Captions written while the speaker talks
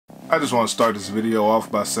I just want to start this video off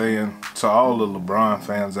by saying to all the LeBron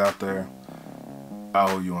fans out there, I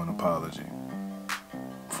owe you an apology.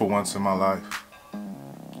 For once in my life,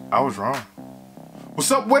 I was wrong. What's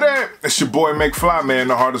up with it? It's your boy McFly, man,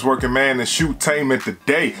 the hardest working man in shoot-tainment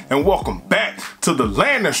today. And welcome back to the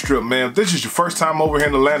landing strip, man. If this is your first time over here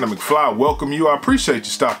in the land of McFly, welcome you. I appreciate you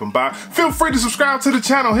stopping by. Feel free to subscribe to the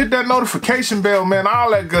channel, hit that notification bell, man,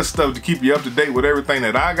 all that good stuff to keep you up to date with everything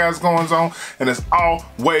that I got going on. And there's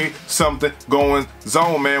always something going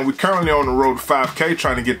on, man. We're currently on the road to 5K,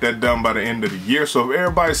 trying to get that done by the end of the year. So if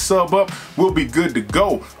everybody sub up, we'll be good to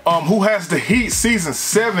go. Who Has the Heat season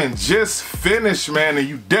 7 just finished, man, and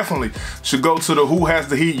you definitely should go to the Who Has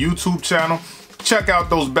the Heat YouTube channel. Check out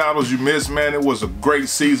those battles you missed, man. It was a great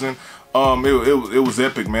season. It was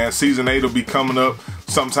epic, man. Season 8 will be coming up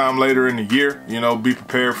sometime later in the year. You know, be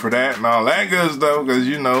prepared for that and all that good stuff, because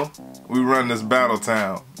you know we run this battle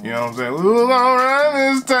town. You know what I'm saying? Who's gonna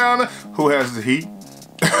run this town? Who Has the Heat?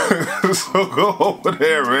 So go over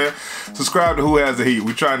there, man. Subscribe to Who Has the Heat.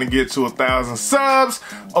 We're trying to get to 1,000 subs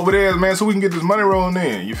over there, man, so we can get this money rolling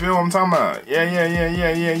in. You feel what I'm talking about?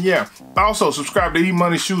 Yeah. Also, subscribe to E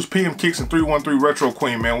Money Shoes, PM Kicks, and 313 Retro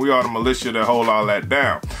Queen, man. We are the militia that hold all that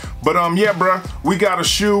down. But yeah, bruh, we got a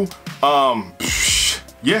shoe.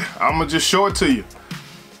 Yeah, I'ma just show it to you.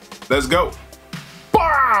 Let's go.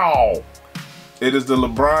 Bow! It is the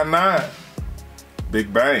Lebron 9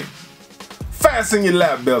 Big Bang. Fasten your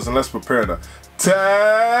lap belts and let's prepare to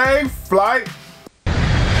take flight.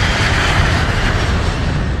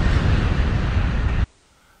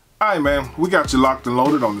 Alright, man, we got you locked and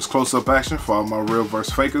loaded on this close-up action for all my real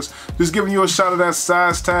versus fakers. Just giving you a shot of that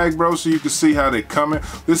size tag, bro, so you can see how they coming.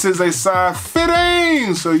 This is a size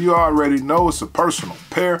fitting, so you already know it's a personal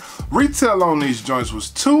pair. Retail on these joints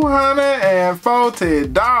was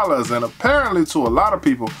 $240, and apparently to a lot of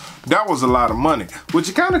people, that was a lot of money.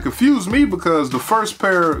 Which kind of confused me, because the first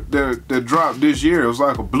pair that dropped this year, it was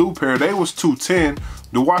like a blue pair, they was $210.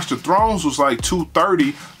 The Watch the Thrones was like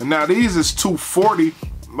 $230, and now these is $240.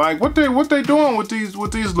 Like, what they doing with these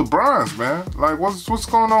LeBrons, man? Like, what's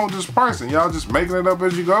going on with this pricing? Y'all just making it up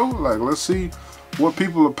as you go? Like, let's see what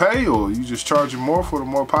people will pay, or you just charging more for the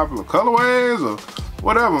more popular colorways, or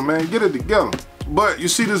whatever, man. Get it together. But you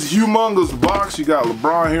see this humongous box. You got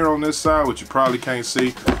LeBron here on this side, which you probably can't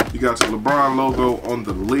see. You got the LeBron logo on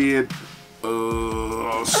the lid.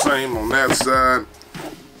 Same on that side.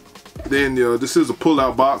 Then this is a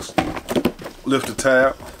pull-out box. Lift the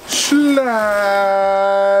tab.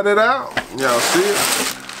 Slide it out. Y'all see it?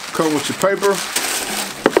 Come with your paper.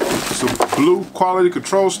 Some blue quality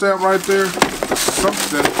control stamp right there. There's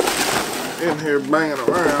something in here banging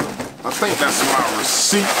around. I think that's my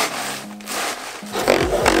receipt.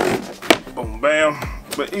 Boom, bam.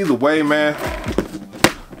 But either way, man,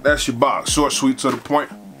 that's your box. Short, sweet, to the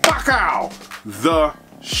point. Pow! The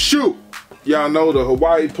shoe. Y'all know the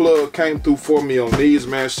Hawaii plug came through for me on these,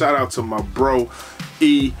 man. Shout out to my bro,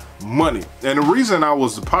 E Money. And the reason I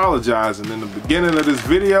was apologizing in the beginning of this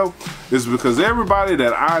video is because everybody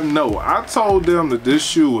that I know, I told them that this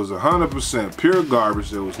shoe was 100% pure garbage.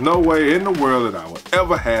 There was no way in the world that I would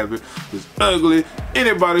ever have it. It's ugly.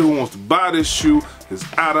 Anybody who wants to buy this shoe is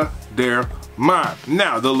out of their mind.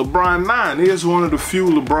 Now, the Lebron 9 is one of the few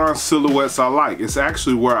LeBron silhouettes I like. It's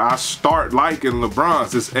actually where I start liking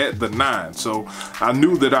LeBrons. It's at the 9. So I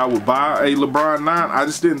knew that I would buy a LeBron 9. I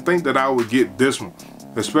just didn't think that I would get this one,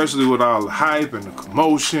 especially with all the hype and the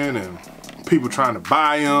commotion and people trying to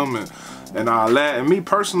buy them and all that. And me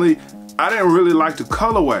personally, I didn't really like the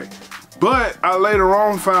colorway. But I later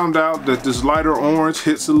on found out that this lighter orange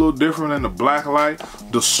hits a little different than the black light.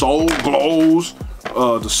 The sole glows.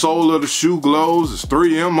 The sole of the shoe glows. It's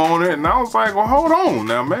 3M on it. And I was like, well, hold on.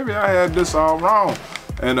 Now, maybe I had this all wrong.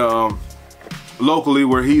 And locally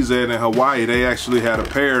where he's at in Hawaii, they actually had a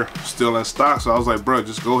pair still in stock. So I was like, bro,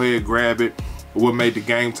 just go ahead, grab it. What made the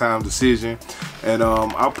game time decision. And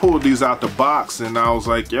I pulled these out the box and I was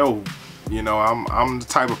like, yo, you know, I'm the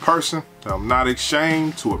type of person that I'm not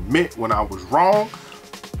ashamed to admit when I was wrong.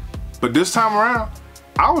 But this time around,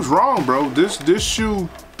 I was wrong, bro. This shoe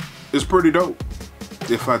is pretty dope,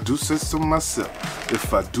 if I do say so myself.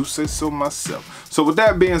 If I do say so myself. So with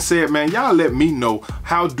that being said, man, y'all let me know,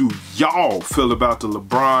 how do y'all feel about the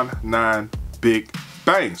Lebron 9 Big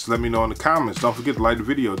Bangs? Let me know in the comments. Don't forget to like the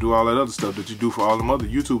video, do all that other stuff that you do for all them other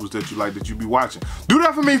YouTubers that you like, that you be watching. Do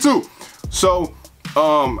that for me too. So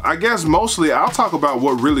I guess mostly I'll talk about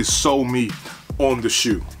what really sold me on the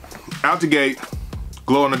shoe. Out the gate,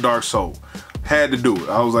 glow in the dark sole. Had to do it.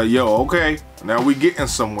 I was like, yo, okay, now we getting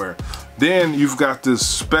somewhere. Then you've got this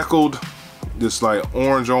speckled, this like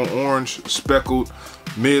orange on orange speckled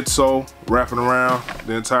midsole wrapping around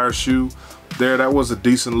the entire shoe. There, that was a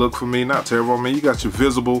decent look for me. Not terrible. I mean, you got your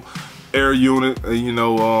visible air unit. You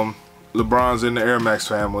know, LeBron's in the Air Max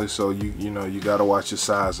family, so you know you gotta watch your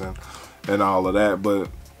sizing and all of that. But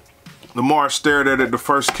the more I stared at it, the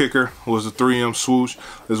first kicker was the 3M swoosh,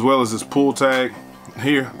 as well as this pull tag.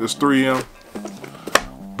 Here, this 3M.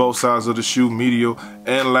 Both sides of the shoe, medial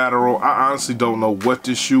and lateral. I honestly don't know what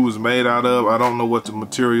this shoe is made out of. I don't know what the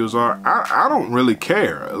materials are. I don't really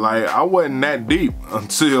care. Like, I wasn't that deep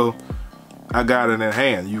until I got it in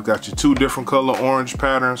hand. You got your two different color orange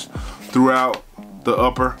patterns throughout the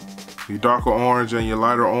upper, your darker orange and your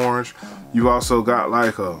lighter orange. You also got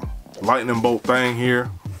like a lightning bolt thing here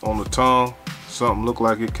on the tongue. Something looked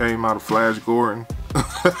like it came out of Flash Gordon.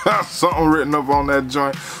 Something written up on that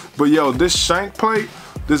joint. But yo, this shank plate,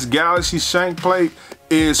 this Galaxy shank plate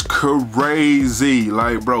is crazy.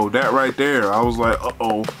 Like, bro, that right there, I was like,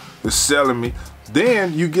 uh-oh, it's selling me.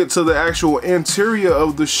 Then you get to the actual interior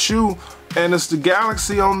of the shoe, and it's the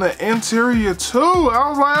Galaxy on the interior too. I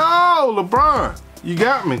was like, oh, LeBron, you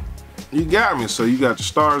got me. You got me. So you got your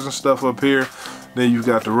stars and stuff up here. Then you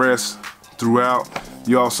got the rest throughout.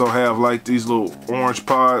 You also have like these little orange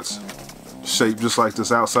pods shaped just like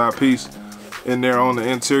this outside piece in there on the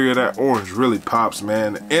interior. That orange really pops,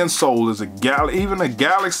 man. The insole is even a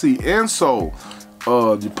Galaxy insole.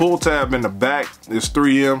 The pull tab in the back is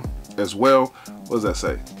 3M as well. What does that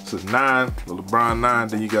say? It says 9, the LeBron 9.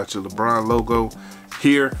 Then you got your LeBron logo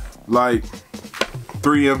here, like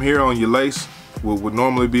 3M here on your lace. What would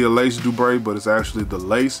normally be a lace dubre, but it's actually the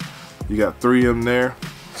lace. You got 3M there.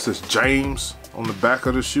 It says James on the back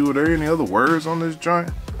of the shoe. Are there any other words on this joint?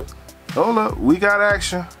 Hold up, we got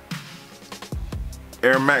action.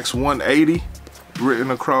 Air Max 180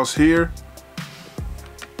 written across here.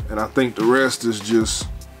 And I think the rest is just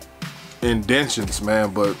indentions,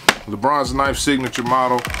 man. But LeBron's knife signature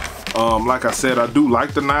model. Like I said, I do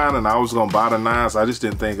like the 9, and I was gonna buy the 9s. I just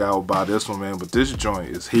didn't think I would buy this one, man. But this joint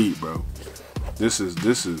is heat, bro. This is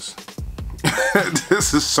this is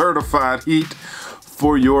certified heat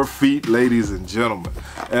for your feet, ladies and gentlemen.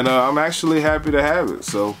 And I'm actually happy to have it.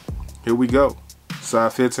 So here we go.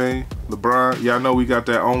 Size 15, LeBron. Y'all know we got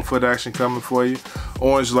that on foot action coming for you.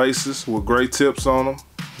 Orange laces with gray tips on them.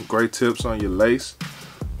 Gray tips on your lace.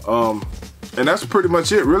 And that's pretty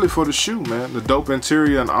much it really for the shoe, man. The dope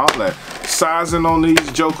interior and all that. Sizing on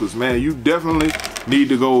these jokers, man. You definitely need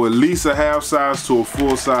to go at least a half size to a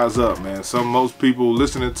full size up, man. Most people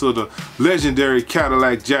listening to the legendary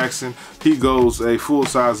Cadillac Jackson, he goes a full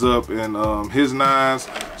size up in his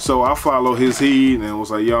 9s. So I follow his heat and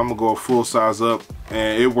was like, yo, I'm gonna go a full size up.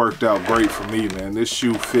 And it worked out great for me, man. This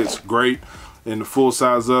shoe fits great in the full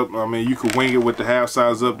size up. I mean, you could wing it with the half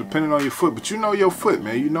size up depending on your foot, but you know your foot,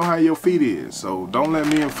 man. You know how your feet is. So don't let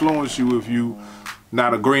me influence you if you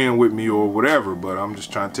not agreeing with me or whatever, but I'm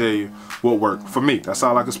just trying to tell you what worked for me. That's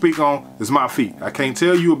all I can speak on is my feet. I can't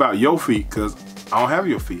tell you about your feet because I don't have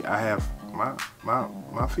your feet. I have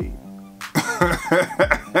my feet.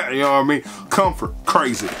 You know what I mean? Comfort,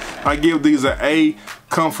 crazy. I give these an A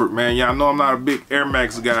comfort, man. Y'all know I'm not a big Air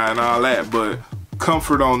Max guy and all that, but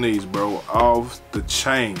comfort on these, bro, off the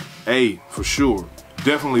chain. A for sure.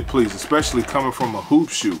 Definitely pleased, especially coming from a hoop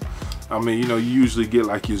shoe. I mean, you know, you usually get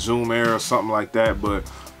like your Zoom Air or something like that, but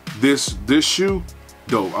this shoe,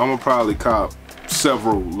 dope. I'm gonna probably cop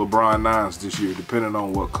several LeBron 9s this year, depending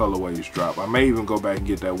on what colorways drop. I may even go back and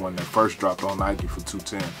get that one that first dropped on Nike for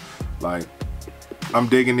 $210. Like, I'm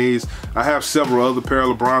digging these. I have several other pair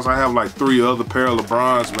of LeBrons. I have like 3 other pair of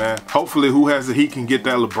LeBrons, man. Hopefully, who has the heat can get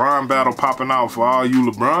that LeBron battle popping out for all you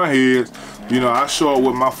LeBron heads. You know, I show up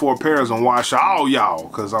with my 4 pairs and watch all y'all,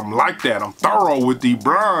 because I'm like that. I'm thorough with these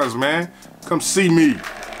bronze, man. Come see me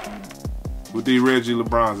with these Reggie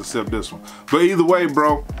LeBrons, except this one. But either way,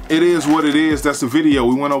 bro, it is what it is. That's the video.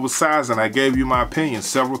 We went over sizing. I gave you my opinion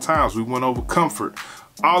several times. We went over comfort.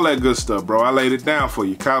 All that good stuff, bro. I laid it down for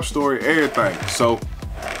you. Cop story, everything. So,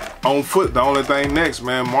 on foot, the only thing next,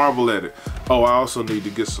 man, marvel at it. Oh, I also need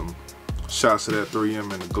to get some shots of that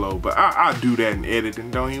 3M in the glow. But I do that in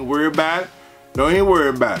editing. Don't even worry about it. Don't even worry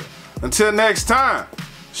about it. Until next time,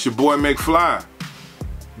 it's your boy McFly.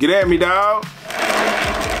 Get at me, dawg.